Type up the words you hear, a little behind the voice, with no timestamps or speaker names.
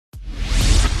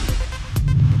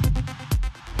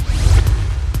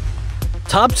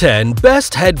Top 10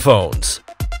 Best Headphones.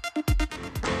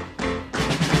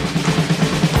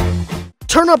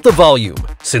 Turn up the volume,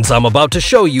 since I'm about to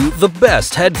show you the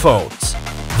best headphones.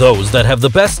 Those that have the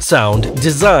best sound,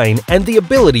 design, and the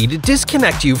ability to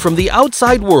disconnect you from the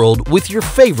outside world with your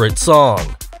favorite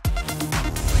song.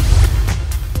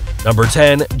 Number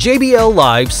 10. JBL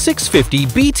Live 650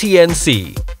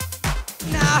 BTNC.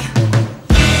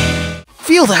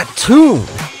 Feel that tune!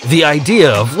 The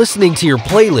idea of listening to your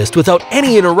playlist without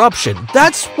any interruption,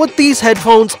 that's what these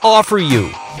headphones offer you.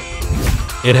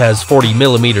 It has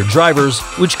 40mm drivers,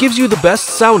 which gives you the best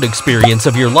sound experience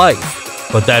of your life.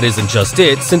 But that isn't just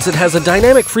it, since it has a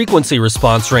dynamic frequency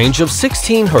response range of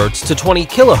 16 Hz to 20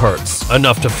 kHz,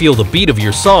 enough to feel the beat of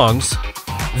your songs.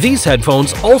 These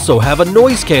headphones also have a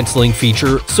noise-canceling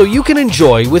feature, so you can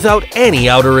enjoy without any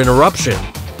outer interruption.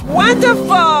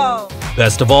 Wonderful!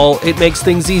 Best of all, it makes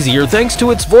things easier thanks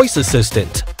to its voice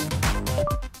assistant.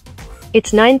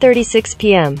 It's 9:36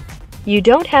 p.m. You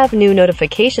don't have new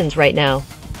notifications right now.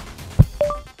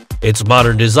 Its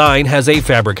modern design has a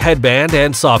fabric headband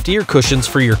and soft ear cushions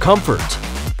for your comfort.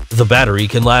 The battery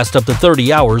can last up to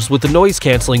 30 hours with the noise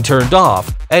canceling turned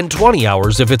off and 20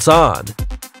 hours if it's on.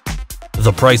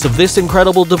 The price of this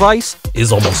incredible device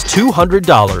is almost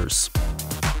 $200.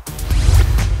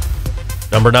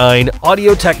 Number 9.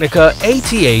 Audio-Technica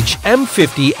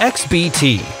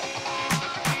ATH-M50xBT.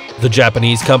 The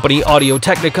Japanese company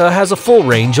Audio-Technica has a full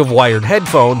range of wired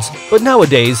headphones, but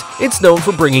nowadays it's known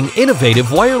for bringing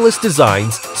innovative wireless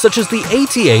designs such as the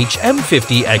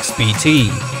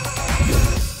ATH-M50xBT.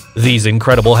 These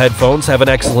incredible headphones have an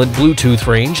excellent Bluetooth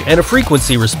range and a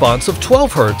frequency response of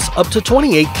 12 Hz up to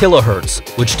 28 kHz,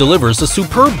 which delivers a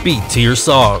superb beat to your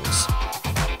songs.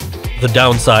 The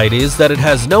downside is that it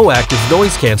has no active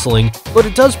noise cancelling, but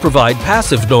it does provide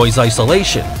passive noise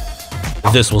isolation.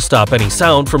 This will stop any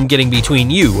sound from getting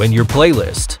between you and your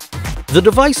playlist. The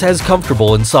device has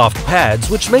comfortable and soft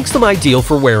pads, which makes them ideal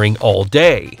for wearing all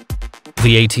day.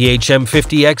 The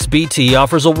ATH-M50xBT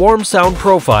offers a warm sound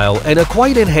profile and a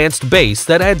quite enhanced bass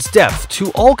that adds depth to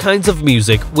all kinds of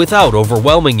music without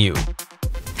overwhelming you.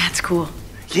 That's cool.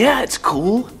 Yeah, it's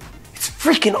cool. It's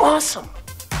freaking awesome.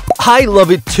 I love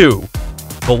it too.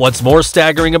 But what's more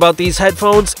staggering about these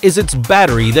headphones is its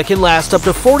battery that can last up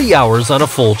to 40 hours on a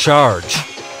full charge.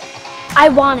 I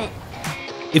want it.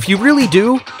 If you really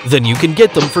do, then you can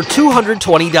get them for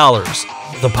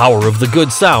 $220. The power of the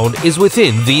good sound is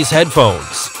within these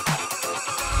headphones.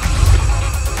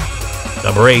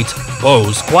 Number 8.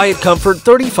 Bose QuietComfort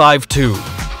 35-2.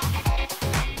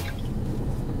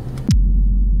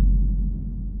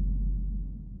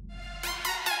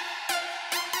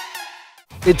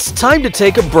 It's time to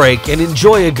take a break and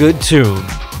enjoy a good tune.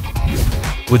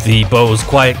 With the Bose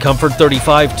QuietComfort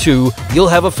 35-2, you'll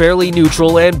have a fairly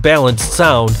neutral and balanced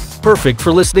sound, perfect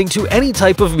for listening to any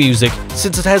type of music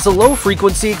since it has a low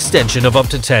frequency extension of up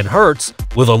to 10 Hz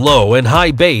with a low and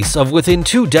high bass of within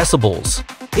 2 decibels.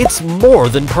 It's more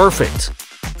than perfect.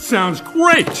 Sounds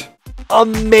great!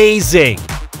 Amazing!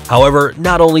 However,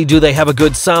 not only do they have a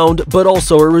good sound, but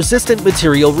also a resistant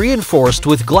material reinforced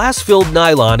with glass-filled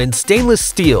nylon and stainless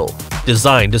steel,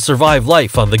 designed to survive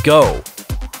life on the go.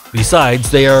 Besides,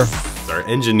 they are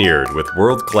engineered with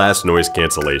world-class noise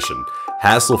cancellation,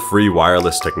 hassle-free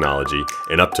wireless technology,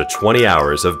 and up to 20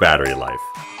 hours of battery life.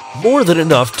 more than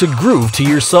enough to groove to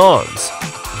your songs.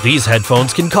 These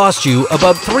headphones can cost you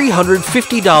about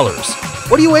 $350.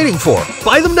 What are you waiting for?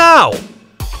 Buy them now!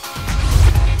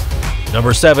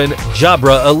 Number 7.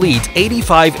 Jabra Elite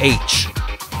 85H.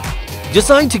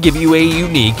 Designed to give you a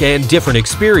unique and different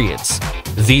experience,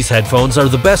 these headphones are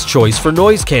the best choice for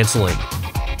noise cancelling.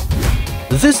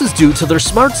 This is due to their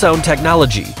SmartSound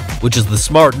technology, which is the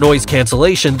smart noise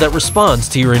cancellation that responds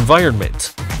to your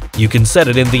environment. You can set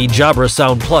it in the Jabra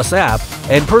Sound Plus app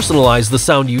and personalize the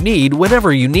sound you need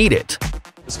whenever you need it.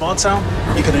 With SmartSound,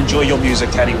 you can enjoy your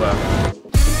music anywhere.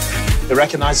 It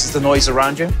recognizes the noise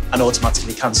around you and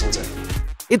automatically cancels it.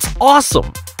 It's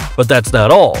awesome! But that's not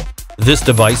all. This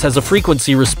device has a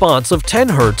frequency response of 10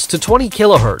 Hz to 20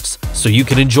 kHz, so you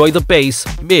can enjoy the bass,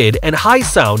 mid, and high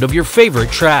sound of your favorite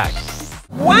track.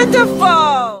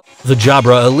 Wonderful! The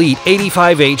Jabra Elite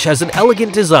 85H has an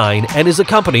elegant design and is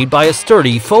accompanied by a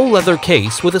sturdy faux leather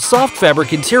case with a soft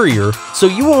fabric interior, so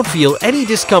you won't feel any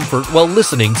discomfort while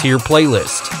listening to your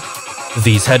playlist.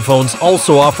 These headphones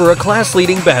also offer a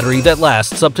class-leading battery that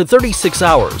lasts up to 36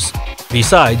 hours.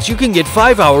 Besides, you can get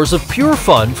 5 hours of pure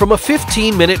fun from a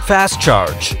 15-minute fast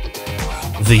charge.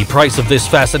 The price of this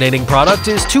fascinating product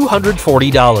is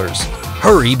 $240.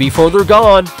 Hurry before they're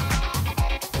gone!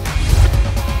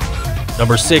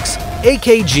 Number 6.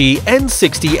 AKG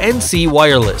N60 NC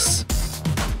Wireless.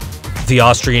 The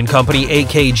Austrian company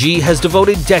AKG has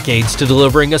devoted decades to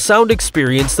delivering a sound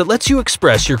experience that lets you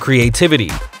express your creativity.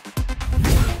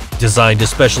 Designed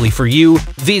especially for you,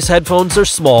 these headphones are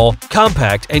small,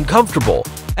 compact, and comfortable,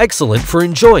 excellent for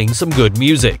enjoying some good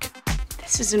music.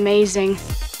 This is amazing.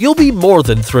 You'll be more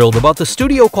than thrilled about the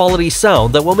studio-quality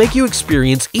sound that will make you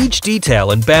experience each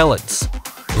detail and balance.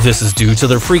 This is due to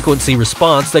their frequency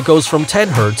response that goes from 10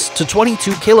 Hz to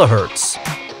 22 kHz.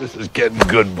 This is getting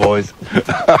good, boys.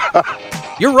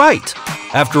 You're right!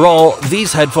 After all,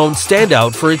 these headphones stand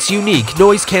out for its unique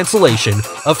noise cancellation,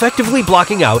 effectively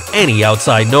blocking out any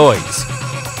outside noise.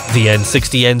 The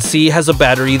N60NC has a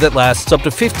battery that lasts up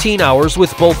to 15 hours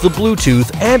with both the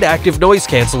Bluetooth and active noise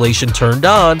cancellation turned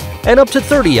on, and up to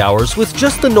 30 hours with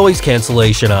just the noise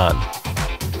cancellation on.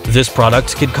 This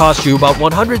product could cost you about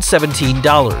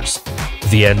 $117.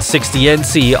 The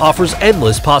N60NC offers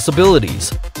endless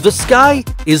possibilities. The sky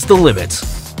is the limit.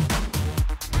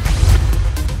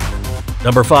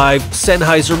 Number 5.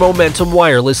 Sennheiser Momentum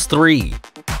Wireless 3.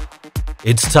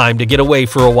 It's time to get away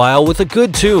for a while with a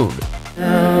good tune.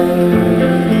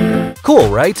 Cool,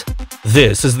 right?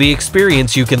 This is the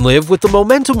experience you can live with the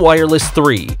Momentum Wireless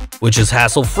 3, which is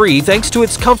hassle-free thanks to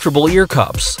its comfortable ear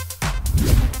cups.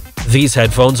 These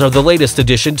headphones are the latest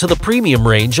addition to the premium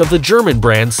range of the German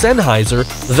brand Sennheiser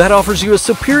that offers you a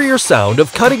superior sound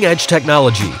of cutting-edge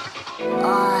technology.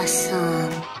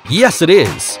 Awesome. Yes, it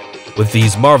is! With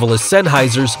these marvelous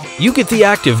Sennheisers, you get the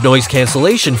active noise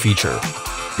cancellation feature.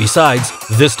 Besides,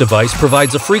 this device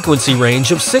provides a frequency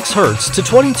range of 6 Hz to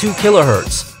 22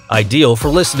 kHz, ideal for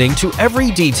listening to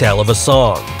every detail of a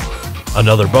song.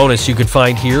 Another bonus you could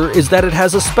find here is that it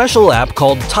has a special app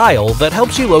called Tile that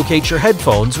helps you locate your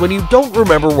headphones when you don't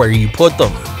remember where you put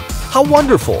them. How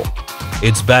wonderful!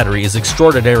 Its battery is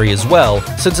extraordinary as well,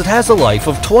 since it has a life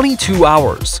of 22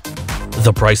 hours.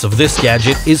 The price of this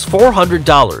gadget is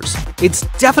 $400. It's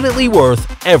definitely worth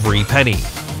every penny.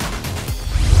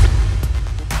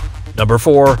 Number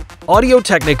 4.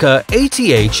 Audio-Technica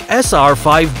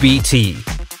ATH-M50xBT.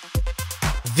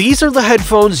 These are the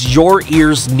headphones your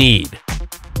ears need.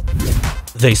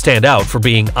 They stand out for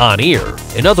being on-ear.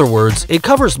 In other words, it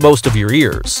covers most of your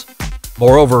ears.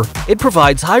 Moreover, it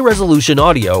provides high-resolution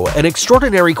audio and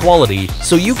extraordinary quality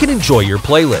so you can enjoy your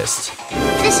playlist.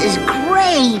 This is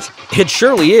great. It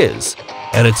surely is.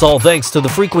 And it's all thanks to the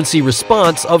frequency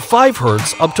response of 5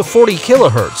 Hz up to 40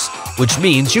 kHz, which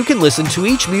means you can listen to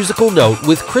each musical note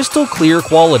with crystal clear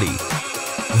quality.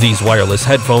 These wireless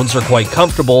headphones are quite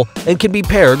comfortable and can be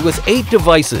paired with 8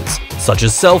 devices, such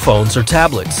as cell phones or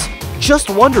tablets. Just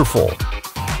wonderful!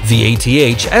 The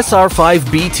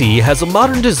ATH-M50xBT has a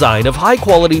modern design of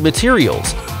high-quality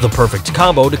materials, the perfect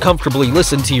combo to comfortably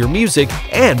listen to your music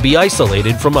and be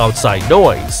isolated from outside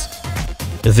noise.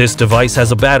 This device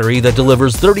has a battery that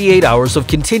delivers 38 hours of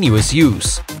continuous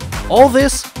use. All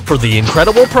this for the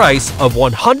incredible price of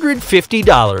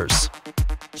 $150.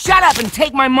 Shut up and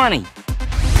take my money.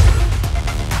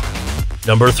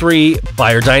 Number 3.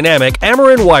 Beyerdynamic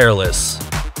Amarin Wireless.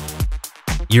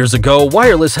 Years ago,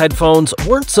 wireless headphones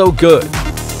weren't so good.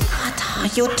 What are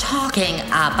you talking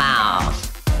about?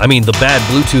 I mean the bad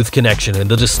Bluetooth connection and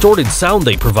the distorted sound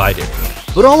they provided.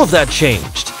 But all of that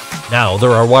changed. Now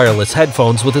there are wireless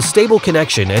headphones with a stable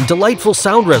connection and delightful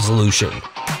sound resolution.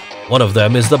 One of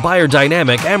them is the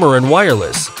Beyerdynamic Amarin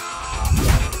Wireless.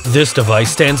 This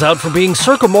device stands out for being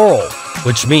circumaural,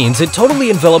 which means it totally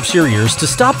envelops your ears to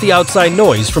stop the outside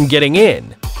noise from getting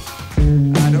in.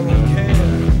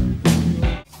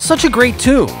 Such a great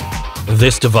tune!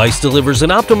 This device delivers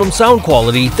an optimum sound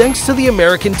quality thanks to the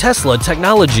American Tesla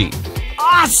technology.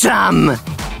 Awesome!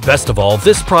 Best of all,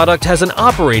 this product has an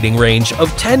operating range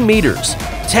of 10 meters.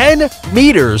 10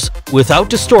 meters without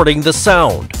distorting the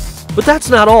sound. But that's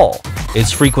not all.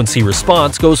 Its frequency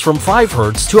response goes from 5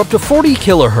 Hz to up to 40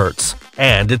 kHz,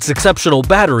 and its exceptional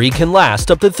battery can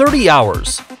last up to 30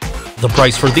 hours. The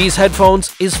price for these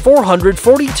headphones is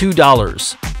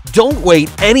 $442. Don't wait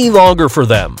any longer for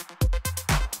them.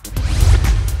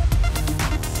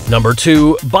 Number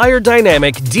 2.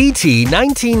 Beyerdynamic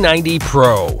DT-1990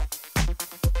 Pro.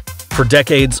 For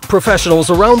decades, professionals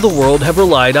around the world have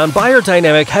relied on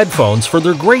Beyerdynamic headphones for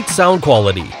their great sound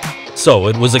quality. So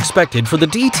it was expected for the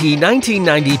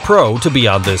DT-1990 Pro to be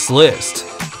on this list.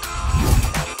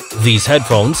 These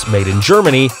headphones, made in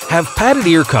Germany, have padded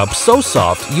ear cups so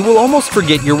soft you will almost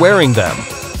forget you're wearing them.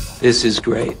 This is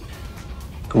great.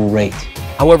 Great.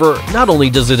 However, not only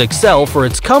does it excel for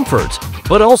its comfort,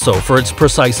 but also for its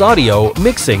precise audio,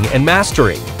 mixing, and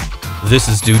mastering. This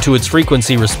is due to its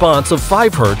frequency response of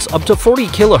 5 Hz up to 40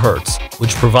 kHz,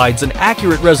 which provides an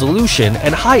accurate resolution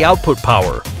and high output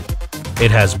power. It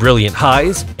has brilliant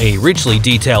highs, a richly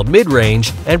detailed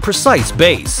mid-range, and precise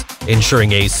bass,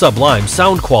 ensuring a sublime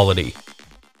sound quality.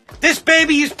 This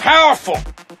baby is powerful!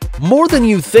 More than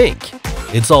you think.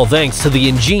 It's all thanks to the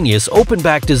ingenious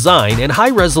open-back design and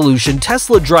high-resolution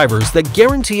Tesla drivers that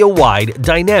guarantee a wide,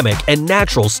 dynamic, and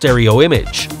natural stereo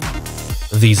image.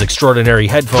 These extraordinary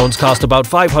headphones cost about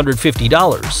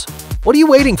 $550. What are you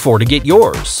waiting for to get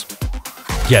yours?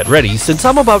 Get ready, since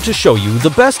I'm about to show you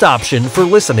the best option for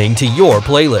listening to your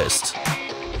playlist.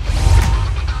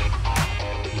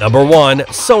 Number 1.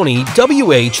 Sony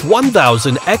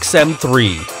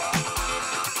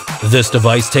WH-1000XM3. This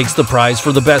device takes the prize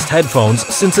for the best headphones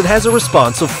since it has a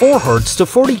response of 4 Hz to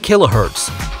 40 kHz,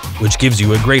 which gives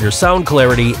you a greater sound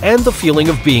clarity and the feeling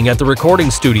of being at the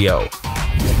recording studio.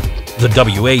 The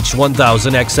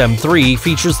WH-1000XM3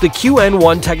 features the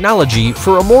QN1 technology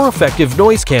for a more effective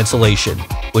noise cancellation,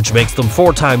 which makes them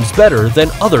 4 times better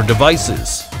than other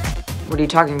devices. What are you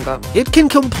talking about? It can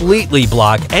completely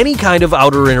block any kind of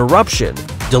outer interruption,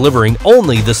 delivering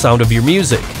only the sound of your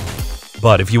music.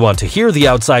 But if you want to hear the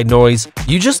outside noise,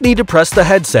 you just need to press the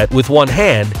headset with one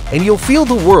hand and you'll feel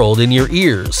the world in your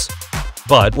ears.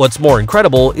 But what's more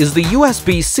incredible is the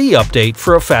USB-C update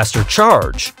for a faster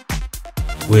charge.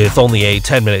 With only a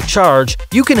 10-minute charge,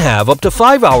 you can have up to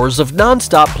 5 hours of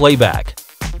non-stop playback.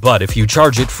 But if you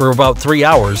charge it for about 3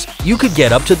 hours, you could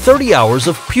get up to 30 hours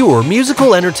of pure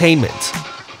musical entertainment.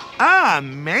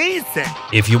 Amazing!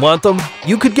 If you want them,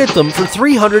 you could get them for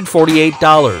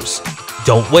 $348.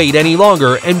 Don't wait any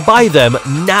longer and buy them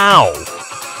now!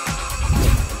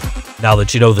 Now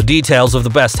that you know the details of the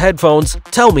best headphones,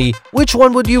 tell me, which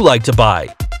one would you like to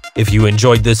buy? If you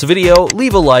enjoyed this video,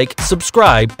 leave a like,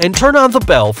 subscribe, and turn on the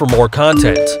bell for more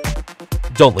content.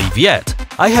 Don't leave yet.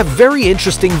 I have very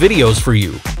interesting videos for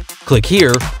you. Click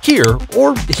here, here,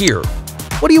 or here.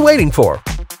 What are you waiting for?